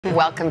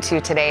Welcome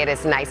to Today. It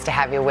is nice to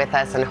have you with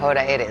us. And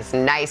Hoda, it is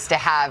nice to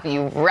have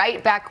you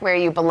right back where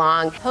you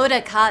belong.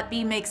 Hoda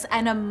Kotb makes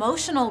an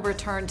emotional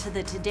return to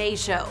the Today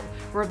Show,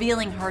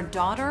 revealing her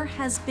daughter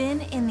has been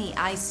in the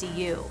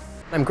ICU.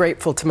 I'm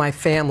grateful to my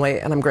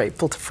family, and I'm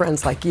grateful to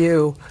friends like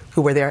you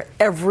who were there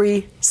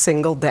every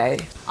single day.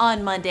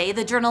 On Monday,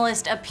 the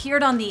journalist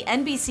appeared on the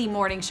NBC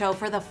morning show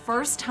for the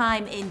first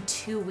time in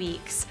 2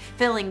 weeks,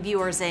 filling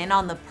viewers in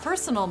on the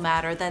personal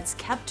matter that's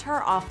kept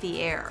her off the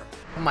air.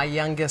 My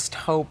youngest,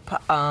 Hope,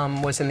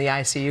 was in the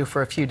ICU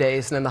for a few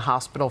days and in the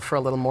hospital for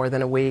a little more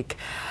than a week.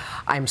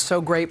 I'm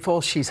so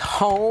grateful she's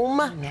home.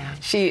 Yeah.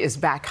 She is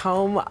back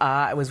home.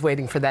 I was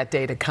waiting for that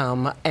day to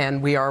come,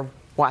 and we are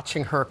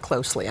watching her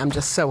closely. I'm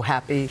just so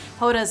happy.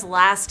 Hoda's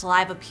last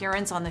live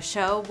appearance on the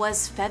show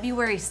was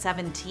February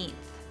 17th.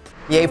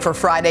 Yay for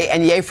Friday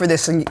and yay for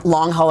this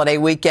long holiday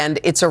weekend.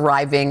 It's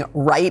arriving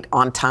right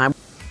on time.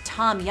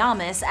 Tom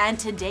Yamas and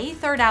Today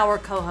Third Hour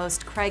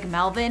co-host Craig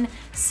Melvin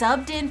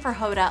subbed in for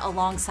Hoda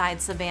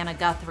alongside Savannah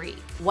Guthrie,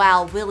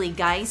 while Willie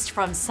Geist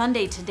from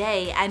Sunday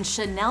Today and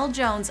Chanel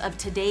Jones of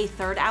Today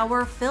Third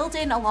Hour filled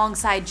in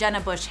alongside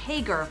Jenna Bush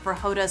Hager for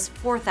Hoda's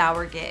fourth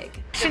hour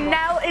gig.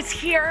 Chanel is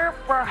here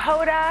for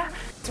Hoda.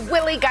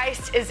 Willie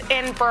Geist is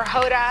in for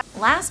Hoda.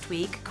 Last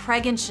week,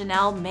 Craig and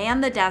Chanel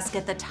manned the desk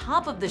at the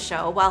top of the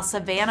show while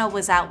Savannah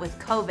was out with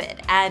COVID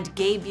and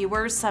gave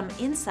viewers some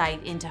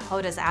insight into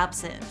Hoda's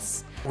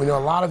absence. We know a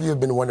lot of you have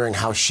been wondering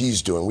how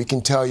she's doing. We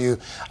can tell you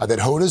that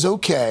Hoda's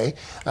okay.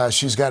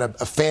 She's got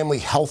a family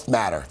health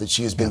matter that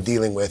she has been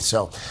dealing with.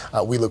 So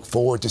we look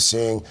forward to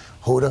seeing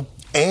Hoda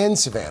and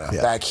Savannah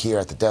back here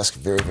at the desk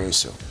very, very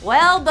soon.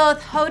 Well, both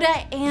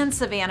Hoda and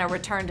Savannah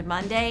returned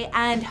Monday,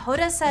 and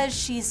Hoda says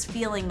she's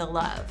feeling the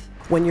love.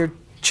 When your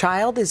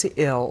child is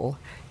ill,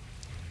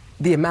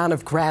 the amount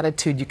of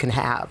gratitude you can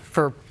have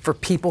for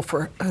people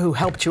who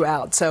helped you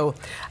out. So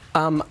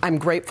I'm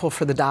grateful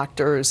for the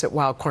doctors at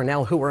Weill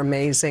Cornell who were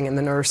amazing, and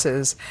the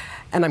nurses,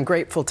 and I'm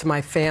grateful to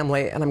my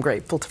family, and I'm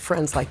grateful to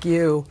friends like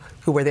you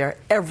who were there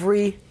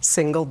every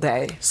single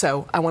day.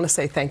 So I want to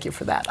say thank you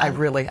for that. I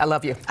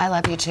love you. I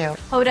love you too.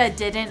 Hoda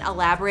didn't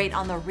elaborate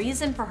on the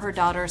reason for her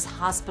daughter's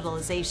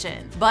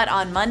hospitalization, but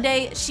on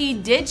Monday, she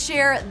did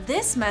share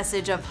this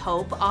message of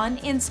hope on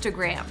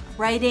Instagram,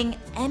 writing,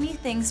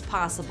 "Anything's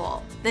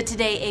possible." The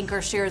Today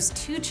anchor shares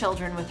 2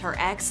 children with her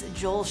ex,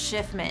 Joel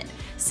Schiffman,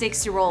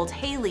 6-year-old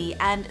Haley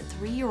and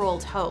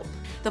 3-year-old Hope.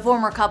 The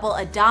former couple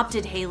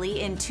adopted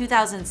Haley in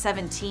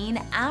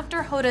 2017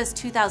 after Hoda's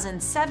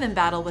 2007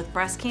 battle with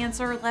breast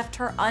cancer left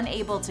her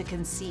unable to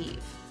conceive.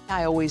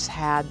 I always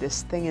had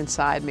this thing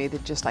inside me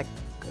that just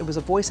it was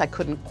a voice I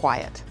couldn't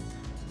quiet.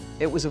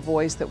 It was a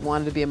voice that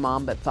wanted to be a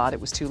mom but thought it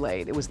was too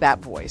late. It was that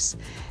voice.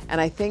 And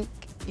I think,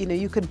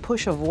 you can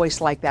push a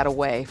voice like that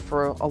away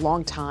for a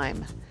long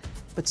time,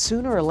 but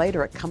sooner or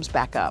later it comes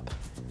back up.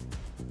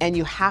 And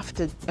you have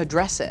to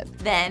address it.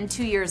 Then,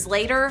 2 years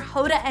later,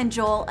 Hoda and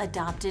Joel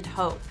adopted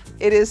Hope.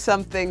 It is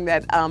something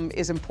that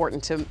is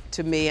important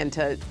to me and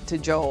to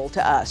Joel,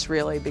 to us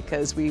really,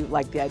 because we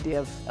like the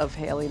idea of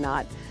Haley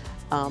not,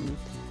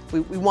 we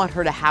want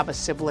her to have a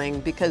sibling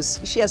because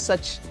she has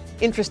such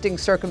interesting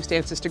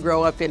circumstances to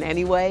grow up in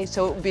anyway,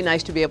 so it would be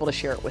nice to be able to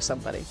share it with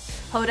somebody.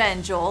 Hoda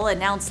and Joel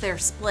announced their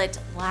split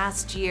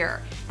last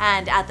year,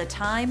 and at the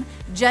time,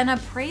 Jenna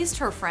praised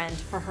her friend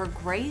for her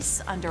grace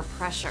under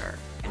pressure.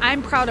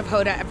 I'm proud of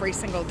Hoda every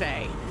single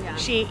day. Yeah.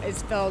 She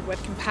is filled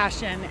with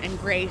compassion and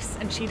grace,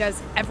 and she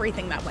does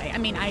everything that way. I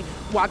mean, I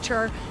watch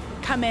her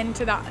come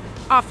into the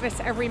office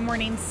every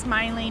morning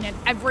smiling at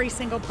every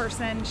single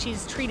person.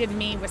 She's treated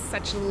me with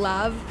such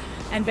love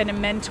and been a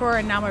mentor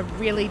and now a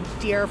really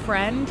dear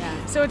friend.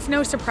 Yeah. So it's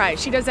no surprise.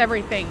 She does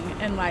everything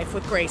in life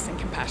with grace and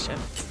compassion.